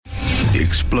the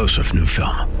explosive new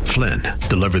film, Flynn,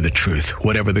 Deliver the Truth,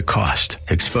 Whatever the Cost,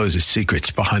 exposes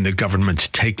secrets behind the government's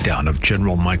takedown of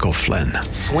General Michael Flynn.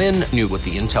 Flynn knew what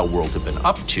the intel world had been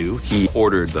up to. He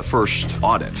ordered the first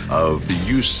audit of the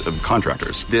use of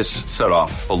contractors. This set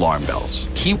off alarm bells.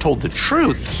 He told the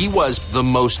truth. He was the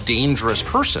most dangerous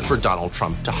person for Donald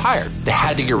Trump to hire. They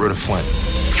had to get rid of Flynn.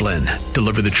 Flynn,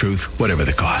 Deliver the Truth, Whatever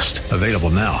the Cost. Available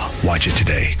now. Watch it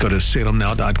today. Go to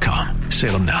salemnow.com.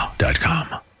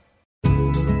 salemnow.com.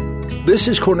 This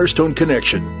is Cornerstone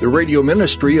Connection, the radio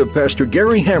ministry of Pastor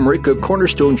Gary Hamrick of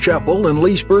Cornerstone Chapel in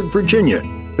Leesburg, Virginia.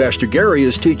 Pastor Gary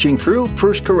is teaching through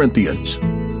 1 Corinthians. Real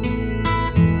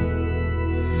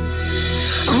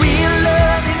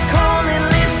love is calling,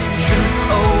 listen, truth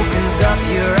opens up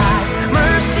your eyes.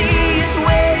 Mercy is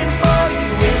waiting for you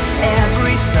with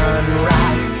every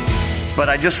sunrise. But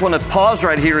I just want to pause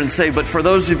right here and say, but for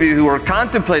those of you who are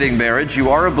contemplating marriage,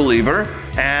 you are a believer,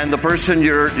 and the person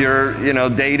you're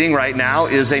dating right now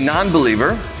is a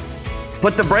non-believer.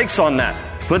 Put the brakes on that.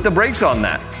 Put the brakes on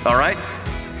that. All right?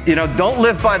 Don't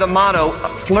live by the motto,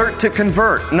 flirt to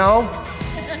convert. No.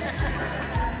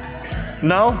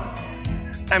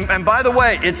 And by the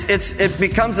way, it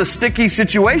becomes a sticky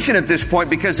situation at this point,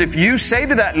 because if you say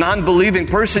to that non-believing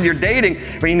person you're dating,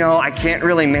 I can't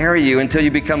really marry you until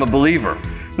you become a believer.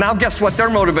 Now guess what their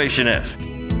motivation is?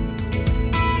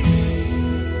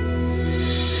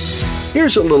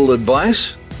 Here's a little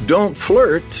advice. Don't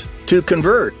flirt to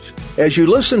convert. As you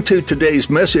listen to today's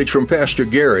message from Pastor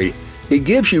Gary, he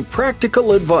gives you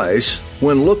practical advice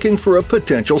when looking for a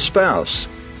potential spouse.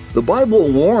 The Bible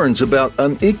warns about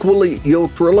unequally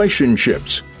yoked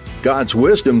relationships. God's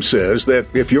wisdom says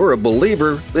that if you're a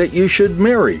believer, that you should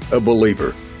marry a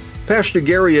believer. Pastor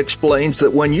Gary explains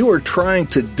that when you are trying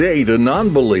to date a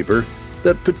non-believer,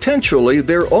 that potentially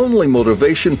their only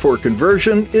motivation for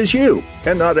conversion is you,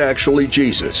 and not actually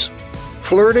Jesus.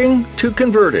 Flirting to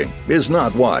converting is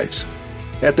not wise.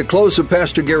 At the close of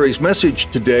Pastor Gary's message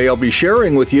today, I'll be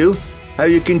sharing with you how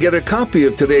you can get a copy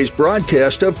of today's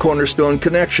broadcast of Cornerstone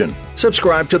Connection.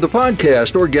 Subscribe to the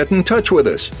podcast or get in touch with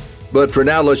us. But for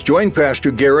now, let's join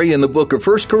Pastor Gary in the book of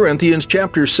 1 Corinthians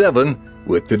chapter 7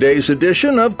 with today's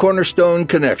edition of Cornerstone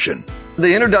Connection.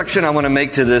 The introduction I want to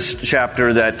make to this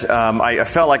chapter that I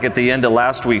felt like at the end of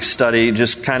last week's study,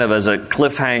 just kind of as a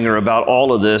cliffhanger about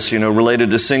all of this,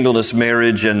 related to singleness,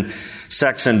 marriage, and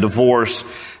sex and divorce.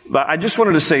 But I just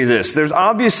wanted to say this. There's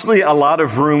obviously a lot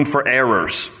of room for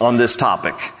errors on this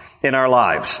topic in our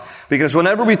lives. Because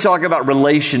whenever we talk about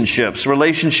relationships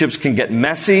can get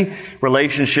messy.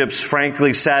 Relationships,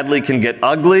 frankly, sadly, can get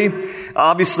ugly.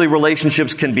 Obviously,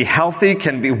 relationships can be healthy,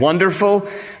 can be wonderful.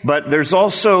 But there's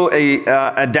also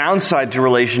a downside to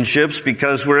relationships,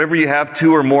 because wherever you have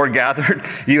two or more gathered,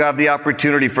 you have the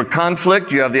opportunity for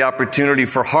conflict. You have the opportunity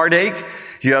for heartache.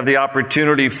 You have the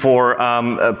opportunity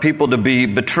for people to be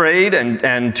betrayed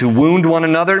and to wound one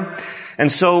another.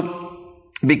 And so,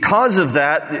 because of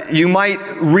that, you might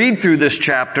read through this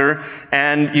chapter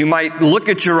and you might look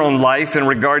at your own life in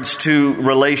regards to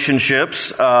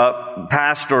relationships,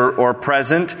 past or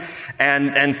present,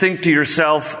 and think to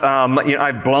yourself,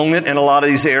 I've blown it in a lot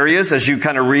of these areas. As you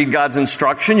kind of read God's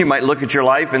instruction, you might look at your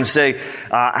life and say,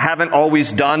 I haven't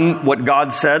always done what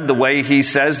God said the way He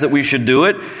says that we should do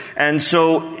it. And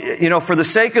so, for the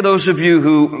sake of those of you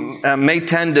who may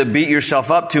tend to beat yourself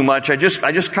up too much, I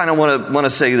just kind of want to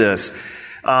say this.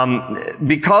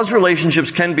 Because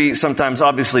relationships can be sometimes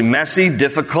obviously messy,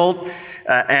 difficult,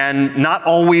 and not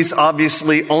always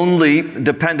obviously only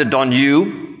dependent on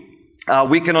you.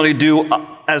 We can only do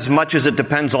as much as it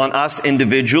depends on us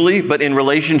individually, but in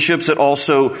relationships it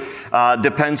also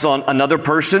depends on another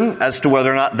person as to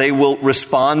whether or not they will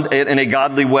respond in a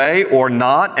godly way or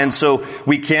not. And so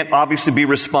we can't obviously be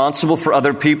responsible for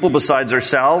other people besides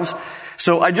ourselves.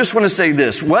 So I just want to say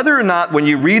this, whether or not when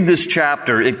you read this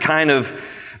chapter, it kind of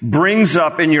brings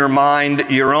up in your mind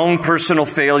your own personal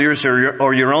failures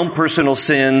or your own personal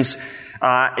sins,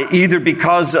 either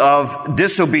because of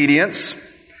disobedience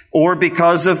or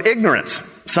because of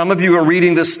ignorance. Some of you are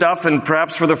reading this stuff and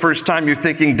perhaps for the first time you're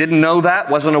thinking, didn't know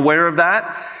that, wasn't aware of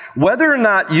that. Whether or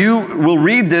not you will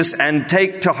read this and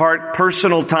take to heart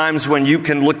personal times when you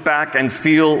can look back and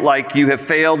feel like you have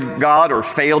failed God or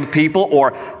failed people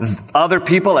or other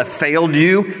people have failed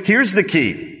you, here's the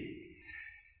key.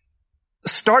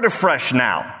 Start afresh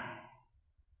now.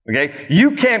 Okay?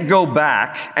 You can't go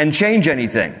back and change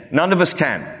anything. None of us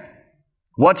can.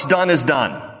 What's done is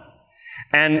done.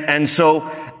 And so,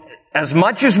 as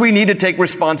much as we need to take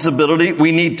responsibility,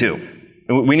 we need to.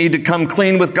 We need to come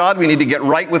clean with God. We need to get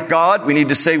right with God. We need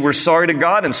to say we're sorry to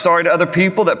God and sorry to other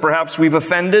people that perhaps we've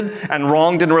offended and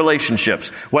wronged in relationships.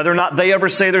 Whether or not they ever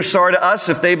say they're sorry to us,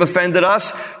 if they've offended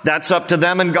us, that's up to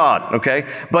them and God, okay?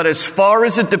 But as far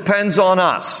as it depends on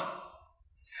us,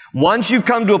 once you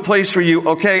come to a place where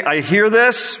okay, I hear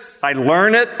this, I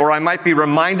learn it, or I might be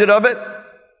reminded of it,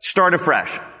 start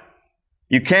afresh.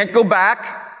 You can't go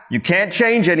back. You can't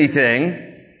change anything.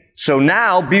 So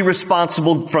now be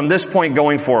responsible from this point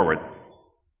going forward.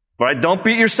 All right? Don't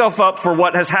beat yourself up for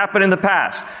what has happened in the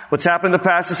past. What's happened in the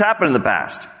past has happened in the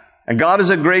past. And God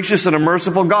is a gracious and a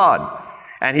merciful God.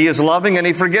 And He is loving and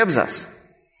He forgives us.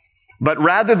 But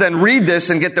rather than read this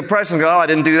and get depressed and go, I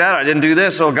didn't do that, I didn't do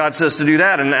this, God says to do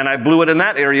that, and I blew it in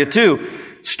that area too.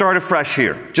 Start afresh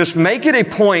here. Just make it a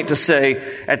point to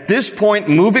say, at this point,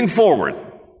 moving forward,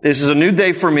 this is a new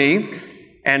day for me,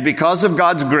 and because of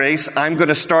God's grace, I'm going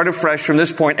to start afresh from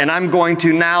this point, and I'm going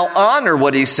to now honor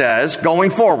what He says going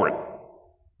forward.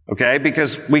 Okay?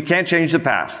 Because we can't change the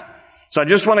past. So I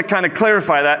just want to kind of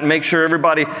clarify that and make sure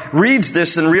everybody reads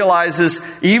this and realizes,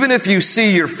 even if you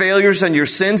see your failures and your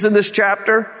sins in this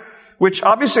chapter, which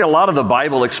obviously a lot of the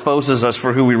Bible exposes us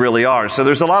for who we really are. So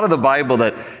there's a lot of the Bible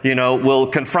that, will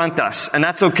confront us. And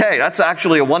that's okay. That's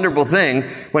actually a wonderful thing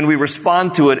when we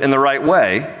respond to it in the right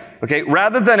way. Okay?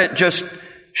 Rather than it just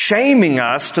shaming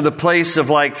us to the place of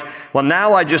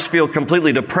now I just feel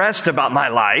completely depressed about my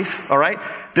life. All right?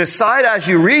 Decide as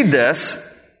you read this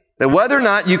that whether or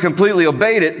not you completely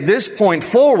obeyed it, this point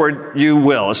forward, you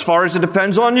will, as far as it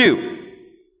depends on you.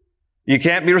 You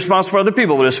can't be responsible for other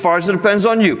people, but as far as it depends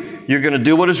on you, you're going to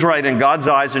do what is right in God's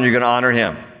eyes and you're going to honor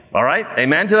Him. All right?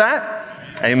 Amen to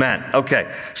that? Amen.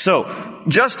 Okay. So,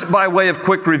 just by way of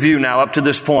quick review now up to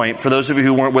this point, for those of you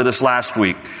who weren't with us last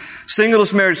week,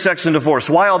 singleness, marriage, sex, and divorce.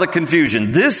 Why all the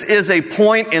confusion? This is a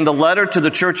point in the letter to the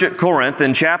church at Corinth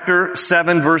in chapter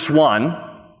 7, verse 1,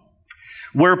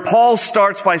 where Paul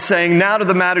starts by saying, now to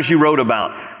the matters you wrote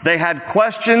about. They had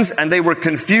questions and they were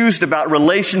confused about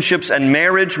relationships and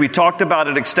marriage. We talked about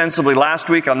it extensively last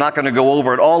week. I'm not going to go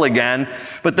over it all again.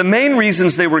 But the main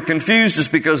reasons they were confused is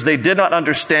because they did not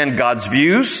understand God's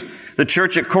views. The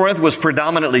church at Corinth was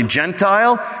predominantly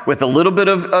Gentile, with a little bit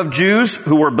of Jews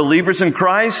who were believers in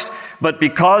Christ. But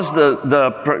because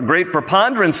the great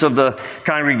preponderance of the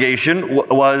congregation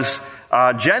was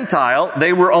Gentile,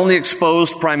 they were only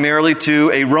exposed primarily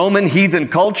to a Roman heathen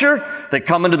culture. They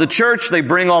come into the church, they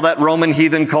bring all that Roman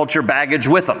heathen culture baggage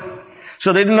with them.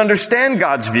 So they didn't understand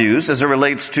God's views as it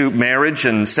relates to marriage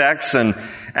and sex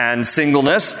and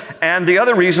singleness. And the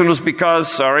other reason was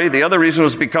because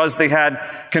they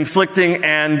had conflicting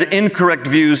and incorrect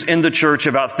views in the church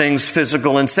about things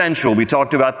physical and sensual. We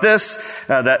talked about this,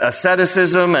 that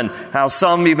asceticism, and how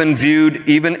some even viewed,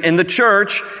 even in the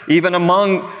church, even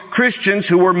among Christians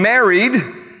who were married,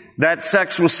 that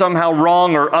sex was somehow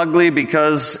wrong or ugly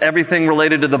because everything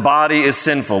related to the body is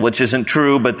sinful, which isn't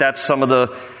true, but that's some of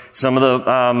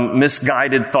the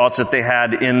misguided thoughts that they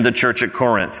had in the church at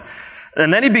Corinth.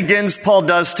 And then Paul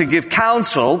does to give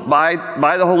counsel by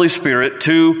the Holy Spirit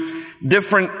to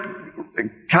different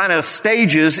kind of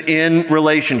stages in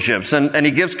relationships. And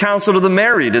he gives counsel to the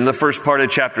married in the first part of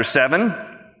chapter 7.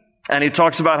 And he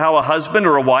talks about how a husband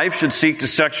or a wife should seek to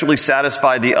sexually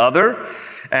satisfy the other.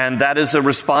 And that is a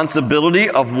responsibility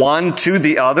of one to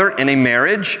the other in a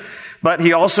marriage. But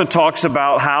he also talks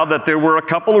about how that there were a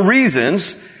couple of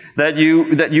reasons that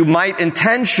you might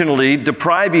intentionally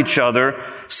deprive each other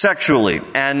sexually.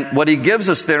 And what he gives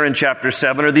us there in chapter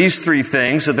 7 are these three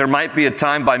things: that there might be a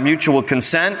time by mutual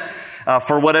consent,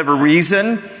 for whatever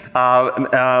reason.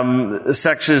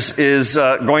 Sex is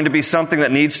going to be something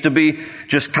that needs to be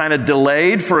just kind of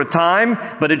delayed for a time,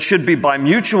 but it should be by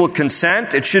mutual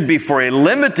consent. It should be for a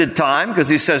limited time, because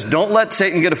he says, don't let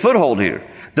Satan get a foothold here.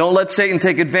 Don't let Satan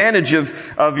take advantage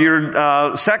of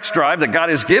your sex drive that God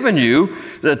has given you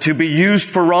to be used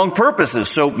for wrong purposes.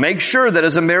 So make sure that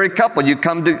as a married couple you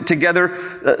come together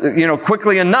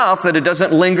quickly enough that it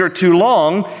doesn't linger too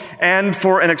long, and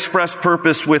for an express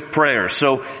purpose with prayer.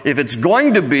 So if it's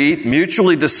going to be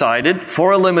mutually decided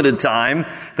for a limited time,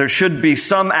 there should be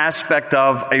some aspect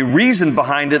of a reason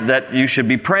behind it that you should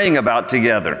be praying about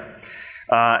together.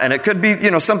 And it could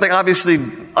be, something obviously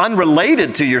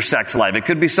unrelated to your sex life. It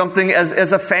could be something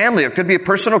as a family. It could be a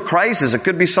personal crisis. It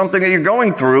could be something that you're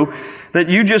going through that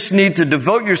you just need to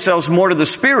devote yourselves more to the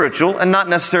spiritual and not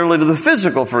necessarily to the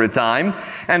physical for a time,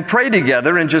 and pray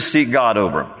together and just seek God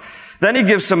over. Then he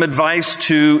gives some advice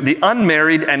to the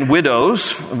unmarried and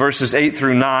widows, verses 8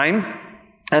 through 9.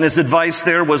 And his advice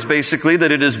there was basically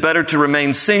that it is better to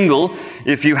remain single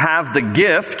if you have the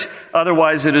gift.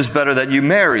 Otherwise, it is better that you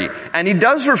marry. And he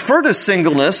does refer to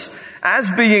singleness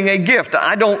as being a gift.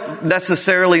 I don't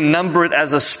necessarily number it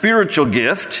as a spiritual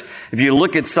gift. If you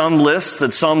look at some lists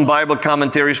that some Bible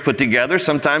commentaries put together,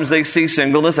 sometimes they see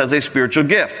singleness as a spiritual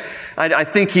gift. I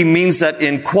think he means that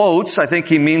in quotes. I think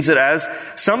he means it as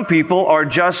some people are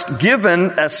just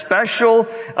given a special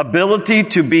ability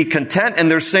to be content in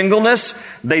their singleness.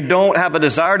 They don't have a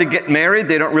desire to get married.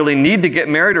 They don't really need to get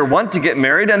married or want to get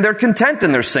married, and they're content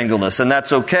in their singleness, and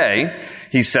that's okay.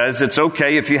 He says it's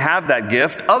okay if you have that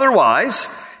gift. Otherwise,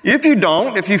 if you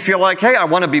don't, if you feel like, hey, I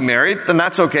want to be married, then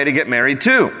that's okay to get married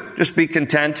too. Just be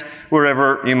content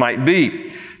wherever you might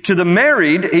be. To the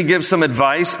married, he gives some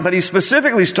advice, but he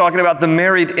specifically is talking about the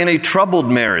married in a troubled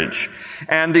marriage.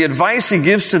 And the advice he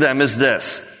gives to them is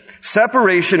this: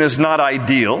 separation is not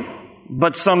ideal,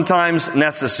 but sometimes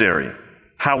necessary.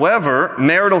 However,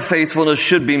 marital faithfulness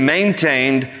should be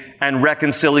maintained and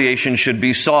reconciliation should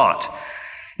be sought.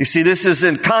 You see, this is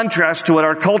in contrast to what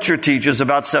our culture teaches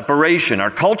about separation.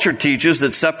 Our culture teaches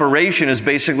that separation is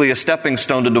basically a stepping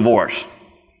stone to divorce.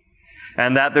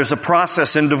 And that there's a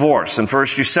process in divorce. And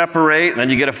first you separate, and then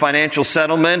you get a financial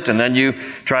settlement, and then you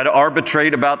try to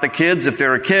arbitrate about the kids if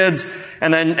there are kids,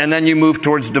 and then you move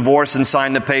towards divorce and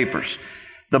sign the papers.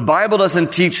 The Bible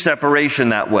doesn't teach separation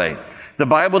that way. The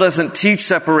Bible doesn't teach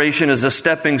separation as a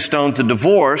stepping stone to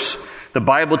divorce. The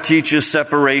Bible teaches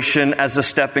separation as a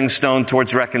stepping stone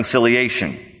towards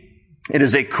reconciliation. It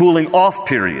is a cooling off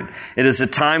period. It is a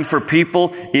time for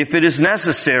people, if it is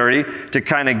necessary, to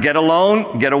kind of get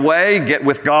alone, get away, get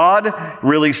with God,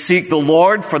 really seek the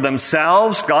Lord for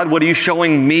themselves. God, what are you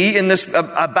showing me in this,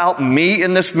 about me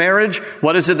in this marriage?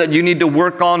 What is it that you need to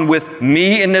work on with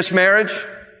me in this marriage?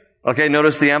 Okay,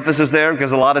 notice the emphasis there,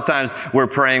 because a lot of times we're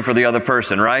praying for the other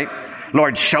person, right?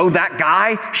 Lord, show that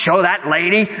guy, show that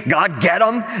lady, God, get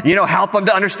them, help them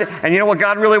to understand. And you know what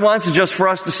God really wants is just for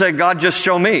us to say, God, just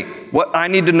show me what I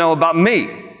need to know about me.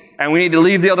 And we need to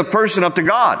leave the other person up to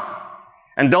God.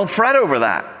 And don't fret over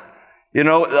that.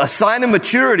 A sign of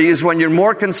maturity is when you're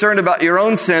more concerned about your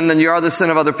own sin than you are the sin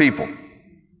of other people.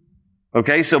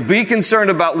 Okay, so be concerned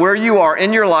about where you are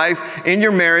in your life, in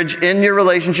your marriage, in your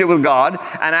relationship with God,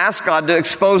 and ask God to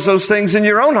expose those things in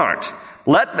your own heart.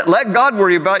 Let God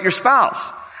worry about your spouse.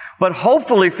 But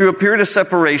hopefully through a period of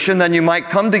separation, then you might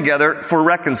come together for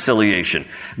reconciliation.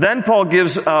 Then Paul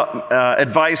gives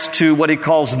advice to what he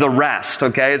calls the rest,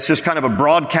 okay? It's just kind of a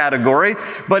broad category,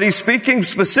 but he's speaking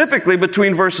specifically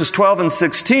between verses 12 and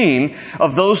 16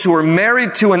 of those who are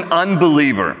married to an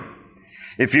unbeliever.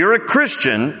 If you're a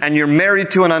Christian and you're married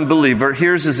to an unbeliever,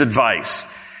 here's his advice.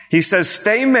 He says,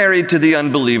 stay married to the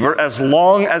unbeliever as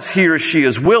long as he or she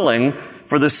is willing,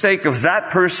 for the sake of that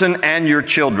person and your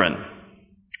children,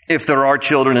 if there are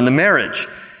children in the marriage.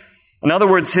 In other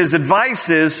words, his advice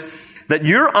is that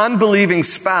your unbelieving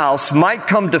spouse might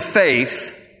come to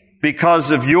faith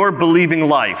because of your believing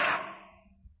life.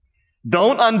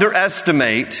 Don't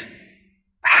underestimate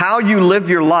how you live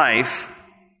your life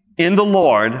in the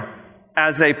Lord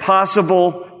as a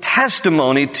possible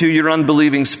testimony to your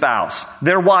unbelieving spouse.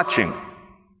 They're watching.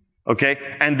 Okay?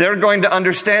 And they're going to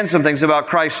understand some things about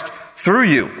Christ through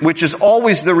you, which is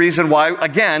always the reason why,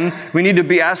 again, we need to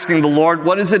be asking the Lord,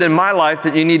 what is it in my life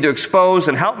that you need to expose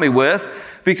and help me with?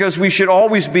 Because we should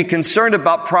always be concerned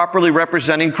about properly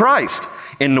representing Christ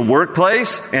in the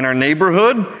workplace, in our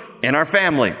neighborhood, in our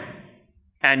family.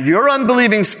 And your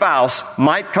unbelieving spouse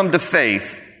might come to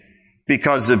faith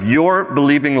because of your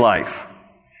believing life.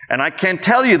 And I can't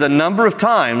tell you the number of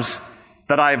times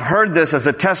that I've heard this as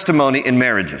a testimony in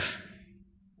marriages.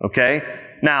 Okay?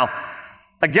 Now,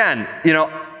 again,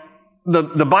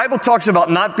 the Bible talks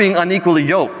about not being unequally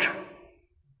yoked.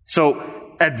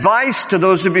 So, advice to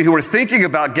those of you who are thinking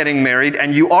about getting married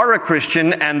and you are a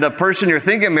Christian and the person you're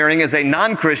thinking of marrying is a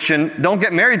non-Christian, don't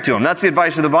get married to him. That's the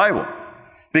advice of the Bible.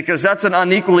 Because that's an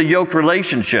unequally yoked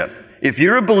relationship. If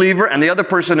you're a believer and the other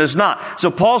person is not.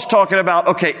 So Paul's talking about,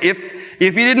 okay, if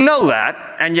you didn't know that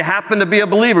and you happen to be a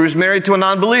believer who's married to a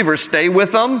non-believer, stay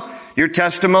with them. Your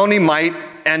testimony might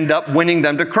end up winning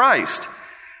them to Christ.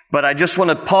 But I just want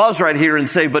to pause right here and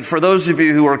say, but for those of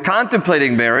you who are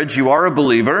contemplating marriage, you are a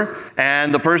believer,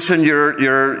 and the person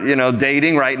you're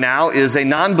dating right now is a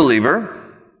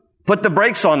non-believer, put the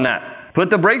brakes on that.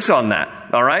 Put the brakes on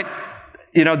that. All right?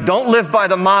 Don't live by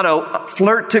the motto,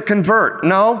 flirt to convert.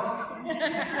 No.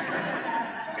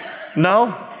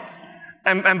 No.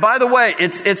 And by the way,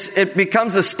 it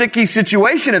becomes a sticky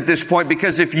situation at this point,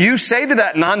 because if you say to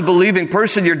that non-believing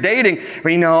person you're dating,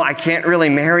 well, I can't really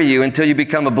marry you until you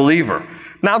become a believer.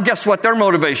 Now guess what their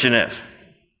motivation is?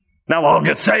 Now I'll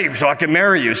get saved so I can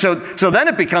marry you. So then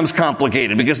it becomes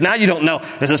complicated because now you don't know,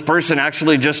 is this person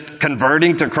actually just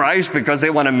converting to Christ because they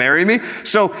want to marry me?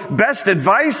 So best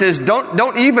advice is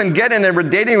don't even get in a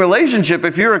dating relationship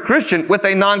if you're a Christian with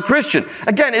a non-Christian.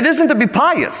 Again, it isn't to be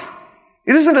pious.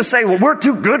 It isn't to say, well, we're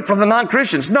too good for the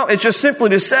non-Christians. No, it's just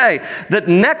simply to say that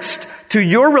next to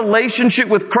your relationship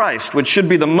with Christ, which should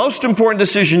be the most important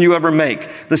decision you ever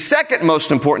make, the second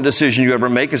most important decision you ever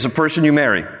make is the person you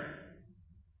marry.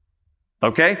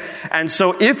 Okay? And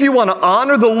so if you want to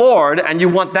honor the Lord and you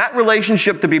want that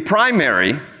relationship to be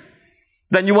primary,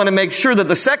 then you want to make sure that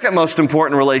the second most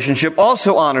important relationship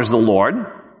also honors the Lord.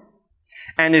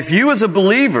 And if you as a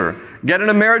believer get in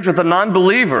a marriage with a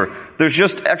non-believer, there's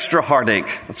just extra heartache.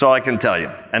 That's all I can tell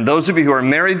you. And those of you who are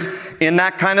married in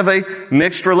that kind of a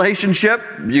mixed relationship,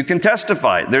 you can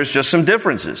testify. There's just some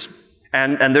differences.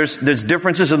 And there's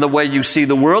differences in the way you see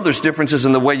the world. There's differences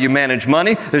in the way you manage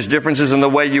money. There's differences in the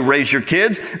way you raise your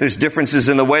kids. There's differences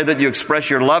in the way that you express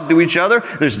your love to each other.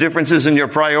 There's differences in your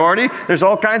priority. There's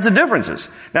all kinds of differences.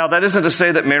 Now, that isn't to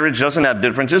say that marriage doesn't have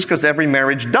differences, because every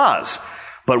marriage does.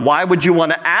 But why would you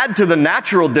want to add to the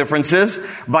natural differences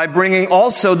by bringing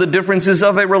also the differences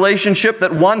of a relationship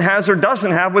that one has or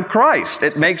doesn't have with Christ?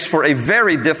 It makes for a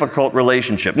very difficult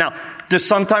relationship. Now, does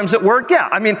sometimes it work? Yeah.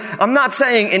 I mean, I'm not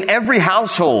saying in every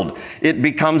household it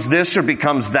becomes this or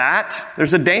becomes that.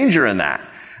 There's a danger in that.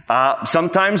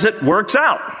 Sometimes it works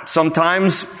out.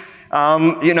 Sometimes,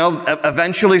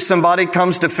 eventually somebody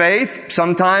comes to faith.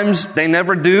 Sometimes they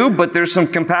never do, but there's some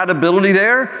compatibility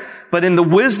there. But in the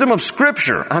wisdom of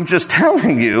Scripture, I'm just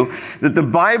telling you that the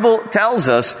Bible tells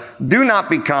us, do not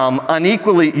become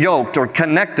unequally yoked or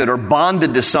connected or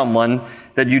bonded to someone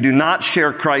that you do not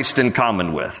share Christ in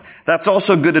common with. That's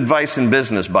also good advice in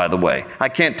business, by the way. I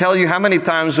can't tell you how many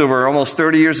times over almost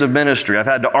 30 years of ministry I've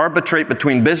had to arbitrate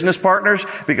between business partners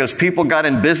because people got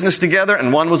in business together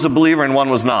and one was a believer and one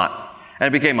was not. And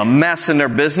it became a mess in their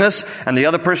business and the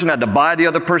other person had to buy the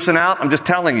other person out. I'm just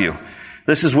telling you.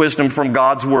 This is wisdom from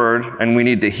God's Word, and we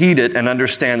need to heed it and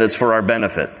understand that it's for our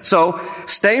benefit. So,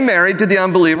 stay married to the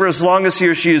unbeliever as long as he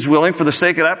or she is willing for the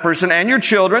sake of that person and your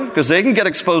children, because they can get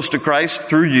exposed to Christ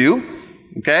through you.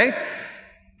 Okay?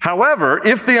 However,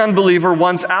 if the unbeliever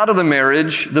wants out of the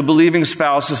marriage, the believing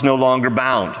spouse is no longer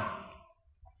bound.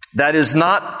 That is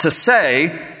not to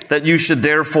say that you should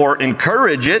therefore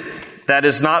encourage it. That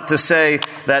is not to say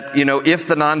that, if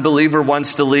the non-believer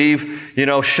wants to leave,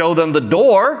 show them the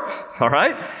door. All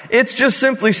right? It's just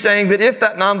simply saying that if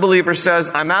that non-believer says,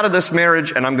 I'm out of this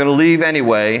marriage and I'm going to leave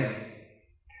anyway,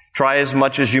 try as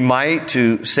much as you might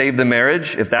to save the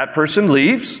marriage. If that person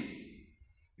leaves,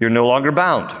 you're no longer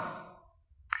bound.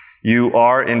 You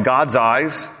are, in God's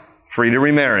eyes, free to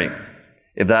remarry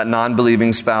if that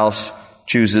non-believing spouse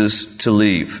chooses to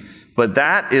leave. But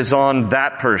that is on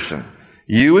that person.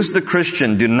 You as the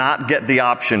Christian do not get the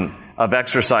option of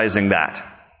exercising that.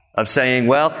 Of saying,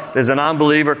 well, there's a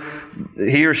non-believer,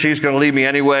 he or she's going to leave me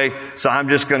anyway, so I'm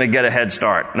just going to get a head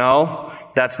start. No,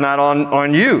 that's not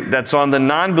on you. That's on the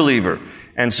non-believer.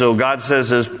 And so God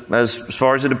says, as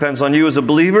far as it depends on you as a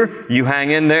believer, you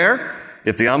hang in there.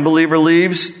 If the unbeliever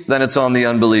leaves, then it's on the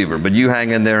unbeliever. But you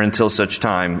hang in there until such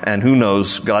time, and who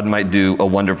knows, God might do a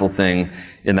wonderful thing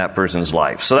in that person's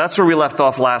life. So that's where we left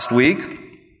off last week.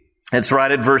 It's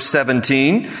right at verse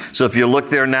 17. So if you look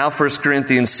there now, 1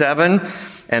 Corinthians 7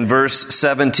 and verse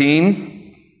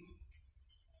 17.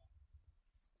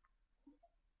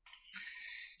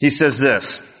 He says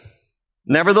this,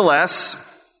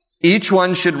 nevertheless, each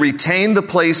one should retain the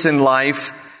place in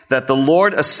life that the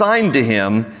Lord assigned to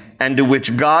him and to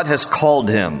which God has called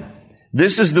him.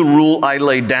 This is the rule I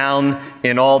lay down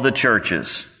in all the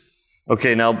churches.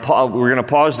 Okay, now we're going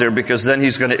to pause there because then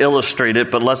he's going to illustrate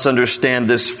it, but let's understand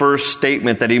this first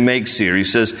statement that he makes here. He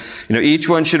says, each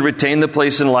one should retain the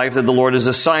place in life that the Lord has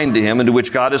assigned to him and to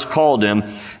which God has called him.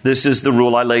 This is the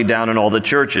rule I lay down in all the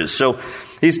churches. So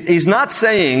he's not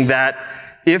saying that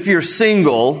if you're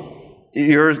single,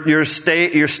 your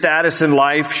status in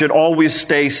life should always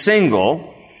stay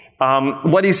single.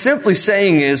 What he's simply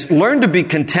saying is learn to be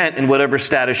content in whatever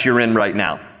status you're in right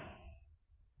now.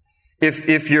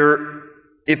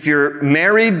 If you're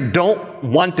married, don't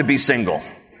want to be single.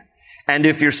 And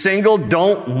if you're single,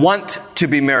 don't want to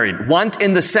be married. Want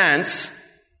in the sense,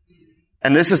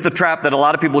 and this is the trap that a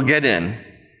lot of people get in,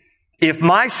 if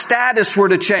my status were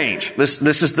to change, this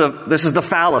is the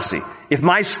fallacy. If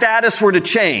my status were to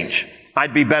change,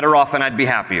 I'd be better off and I'd be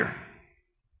happier.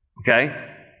 Okay?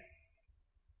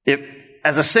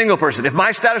 As a single person, if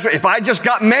I just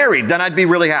got married, then I'd be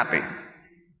really happy.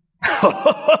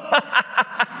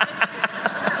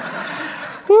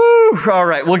 Woo, all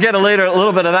right, we'll get a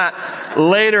little bit of that.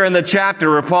 later in the chapter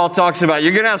where Paul talks about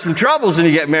you're going to have some troubles when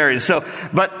you get married. So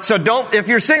don't, if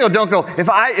you're single, don't go, if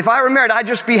I were married, I'd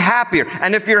just be happier.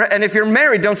 And if you're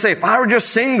married, don't say, if I were just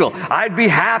single, I'd be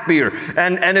happier.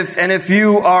 And if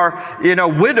you are,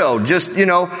 widowed, just,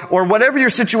 or whatever your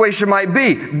situation might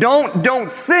be,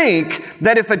 don't think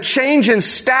that if a change in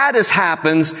status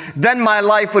happens, then my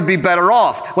life would be better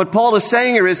off. What Paul is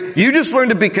saying here is, you just learn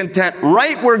to be content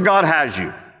right where God has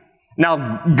you.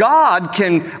 Now, God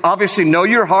can obviously know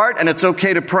your heart, and it's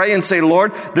okay to pray and say,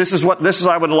 Lord, this is what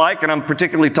I would like, and I'm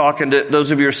particularly talking to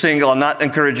those of you who are single. I'm not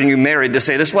encouraging you married to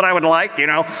say, this is what I would like,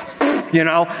 don't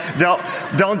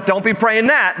be praying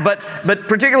that, but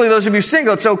particularly those of you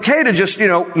single, it's okay to just,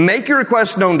 make your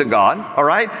request known to God, all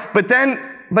right? But then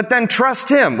trust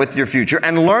Him with your future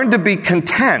and learn to be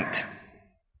content.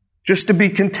 Just to be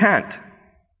content.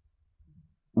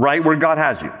 Right where God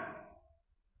has you.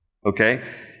 Okay?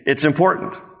 It's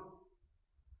important.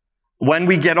 When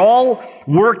we get all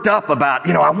worked up about,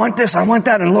 I want this, I want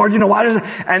that, and Lord, why does it?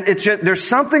 And it's just, there's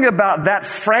something about that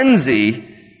frenzy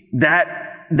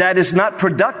that is not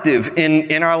productive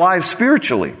in our lives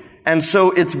spiritually. And so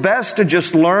it's best to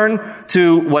just learn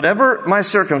to, whatever my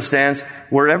circumstance,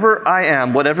 wherever I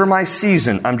am, whatever my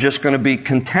season, I'm just going to be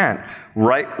content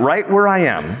right where I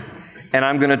am, and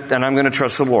I'm going to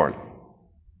trust the Lord.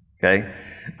 Okay?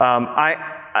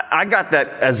 I got that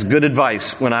as good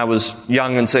advice when I was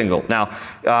young and single. Now,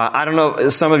 I don't know,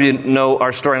 some of you know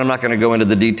our story, and I'm not going to go into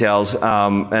the details, and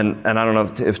I don't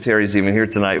know if Terry's even here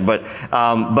tonight, but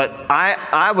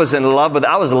I was in love with,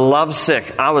 I was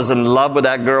lovesick. I was in love with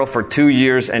that girl for 2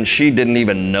 years, and she didn't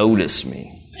even notice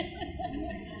me.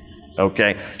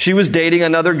 Okay. She was dating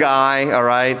another guy, all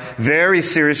right? Very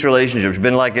serious relationship. She's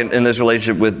been in this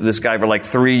relationship with this guy for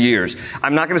 3 years.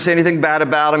 I'm not going to say anything bad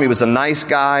about him. He was a nice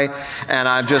guy, and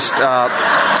I just,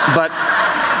 but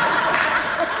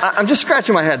I'm just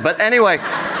scratching my head. But anyway,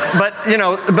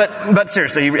 but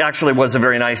seriously, he actually was a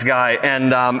very nice guy,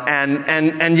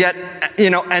 and yet,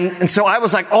 and so I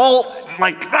was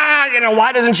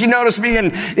why doesn't she notice me?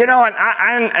 And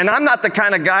I'm not the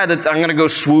kind of guy that I'm going to go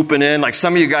swooping in. Like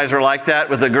some of you guys are like that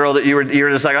with a girl that you're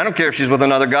just like, I don't care if she's with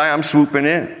another guy, I'm swooping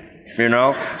in,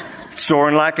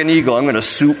 soaring like an eagle. I'm going to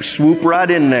swoop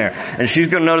right in there. And she's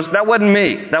going to notice. That wasn't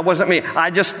me. That wasn't me.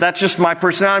 that's just my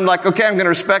personality. I'm like, okay, I'm going to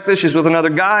respect this. She's with another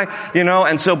guy,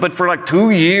 and so, but for 2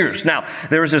 years. Now,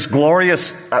 there was this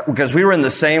glorious, because we were in the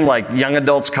same young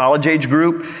adults college age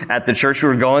group at the church we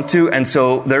were going to. And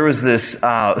so there was this,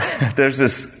 there's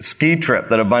this ski trip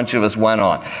that a bunch of us went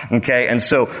on. Okay. And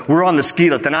so we're on the ski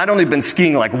lift, and I'd only been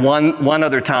skiing one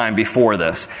other time before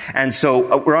this. And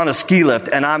so we're on a ski lift,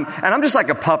 and I'm just like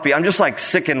a puppy. I'm just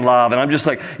sick in love, and I'm just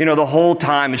the whole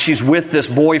time, and she's with this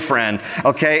boyfriend,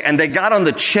 okay? And they got on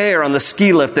the chair on the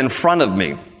ski lift in front of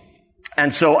me.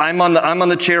 And so I'm on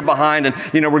the chair behind, and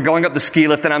we're going up the ski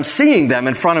lift, and I'm seeing them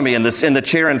in front of me in the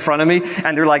chair in front of me,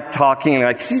 and they're talking and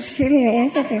and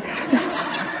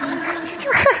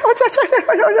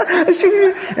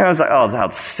I was like, oh, how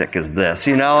sick is this,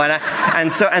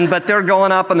 but they're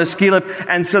going up on the ski lift,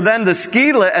 and so then the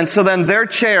ski lift, and so then their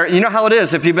chair, you know how it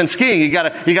is, if you've been skiing, you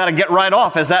gotta get right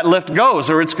off as that lift goes,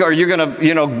 or you're gonna,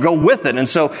 go with it, and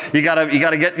so you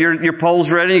gotta get your poles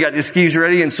ready, you got your skis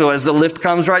ready, and so as the lift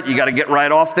comes right, you gotta get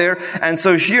right off there, and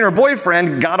so she and her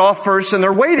boyfriend got off first, and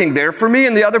they're waiting there for me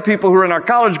and the other people who are in our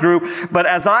college group, but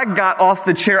as I got off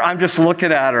the chair, I'm just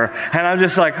looking at her, and I'm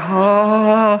just like,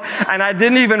 oh, and I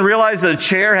didn't even realize the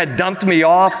chair had dumped me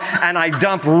off, and I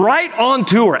dumped right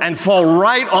onto her and fall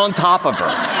right on top of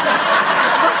her.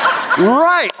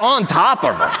 Right on top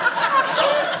of her.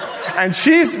 And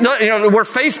she's, we're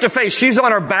face to face. She's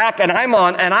on her back, and and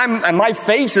my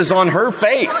face is on her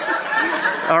face.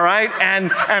 All right?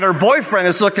 And her boyfriend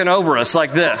is looking over us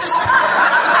like this.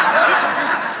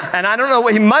 And I don't know,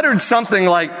 he muttered something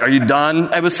like, "Are you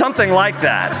done?" It was something like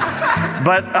that.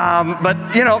 But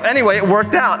anyway, it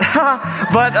worked out.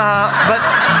 But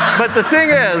the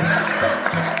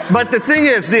thing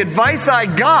is, the advice I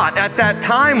got at that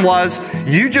time was,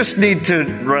 you just need to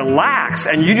relax,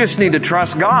 and you just need to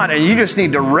trust God, and you just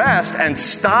need to rest and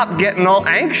stop getting all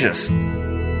anxious. Hope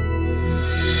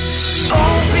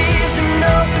is an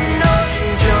open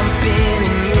ocean, jump in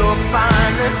and you'll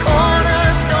find the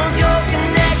cornerstones, your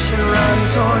connection,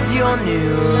 run towards your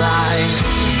new life.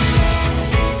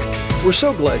 We're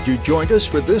so glad you joined us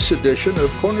for this edition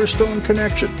of Cornerstone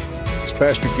Connection, as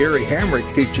Pastor Gary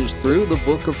Hamrick teaches through the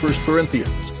book of 1 Corinthians.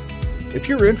 If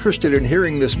you're interested in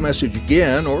hearing this message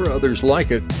again or others like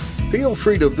it, feel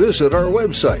free to visit our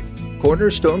website,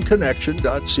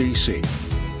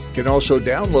 cornerstoneconnection.cc. You can also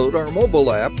download our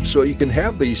mobile app so you can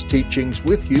have these teachings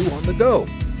with you on the go.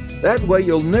 That way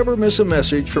you'll never miss a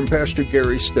message from Pastor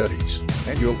Gary's studies,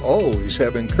 and you'll always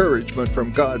have encouragement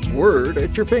from God's Word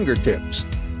at your fingertips.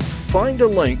 Find a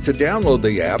link to download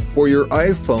the app for your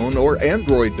iPhone or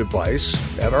Android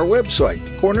device at our website,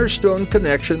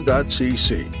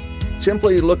 cornerstoneconnection.cc.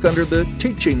 Simply look under the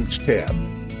Teachings tab.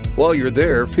 While you're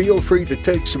there, feel free to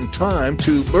take some time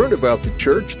to learn about the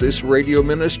church this radio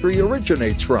ministry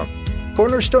originates from,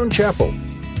 Cornerstone Chapel.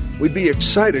 We'd be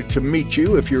excited to meet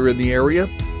you if you're in the area.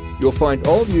 You'll find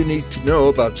all you need to know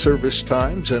about service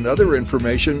times and other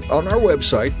information on our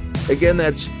website. Again,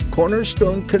 that's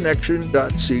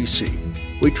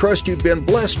cornerstoneconnection.cc. We trust you've been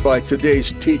blessed by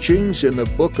today's teachings in the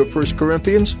book of 1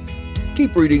 Corinthians.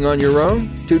 Keep reading on your own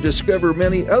to discover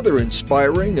many other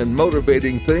inspiring and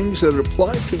motivating things that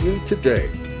apply to you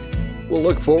today. We'll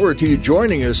look forward to you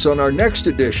joining us on our next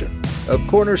edition of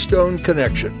Cornerstone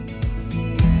Connection.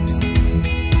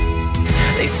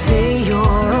 They say you're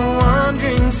a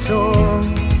wandering soul,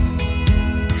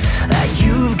 that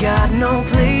you've got no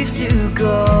place to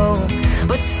go,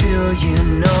 but still you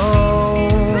know,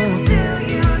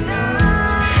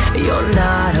 you're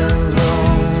not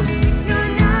alone.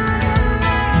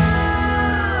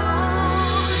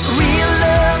 Real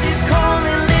love is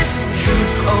calling, listen,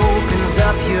 truth opens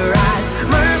up your eyes.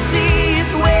 Mercy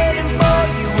is waiting for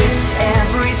you with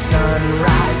every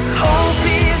sunrise. Hope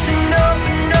is an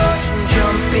open ocean,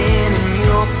 jump in and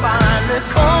you'll find the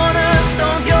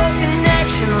cornerstones, your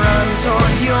connection, run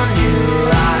towards your new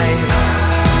life.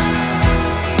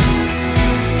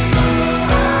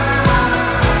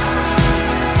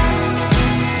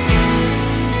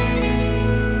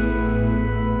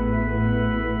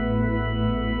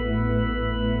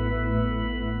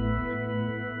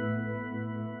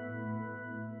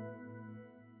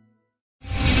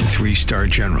 Three-star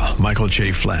General Michael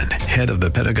J. Flynn, head of the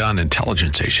Pentagon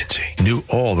Intelligence Agency, knew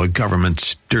all the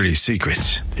government's dirty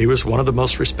secrets. He was one of the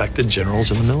most respected generals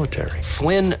in the military.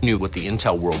 Flynn knew what the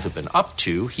intel world had been up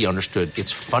to. He understood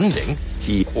its funding.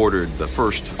 He ordered the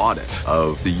first audit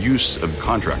of the use of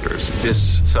contractors.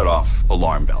 This set off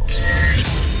alarm bells.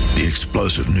 The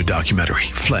explosive new documentary,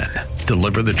 Flynn,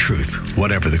 Deliver the Truth,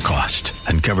 Whatever the Cost,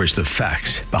 uncovers the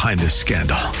facts behind this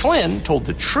scandal. Flynn told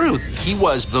the truth. He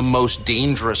was the most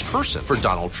dangerous person for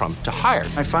Donald Trump to hire.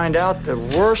 I find out the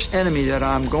worst enemy that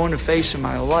I'm going to face in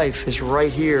my life is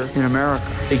right here in America.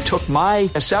 They took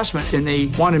my assessment and they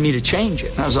wanted me to change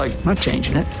it. And I was like, I'm not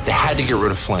changing it. They had to get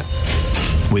rid of Flynn.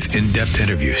 With in-depth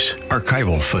interviews,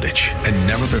 archival footage, and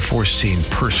never-before-seen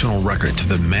personal records of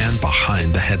the man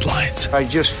behind the headlines. I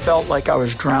just felt like I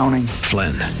was drowning.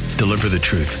 Flynn, Deliver the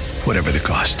Truth, Whatever the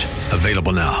Cost.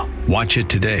 Available now. Watch it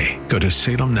today. Go to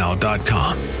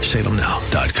salemnow.com.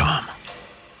 salemnow.com.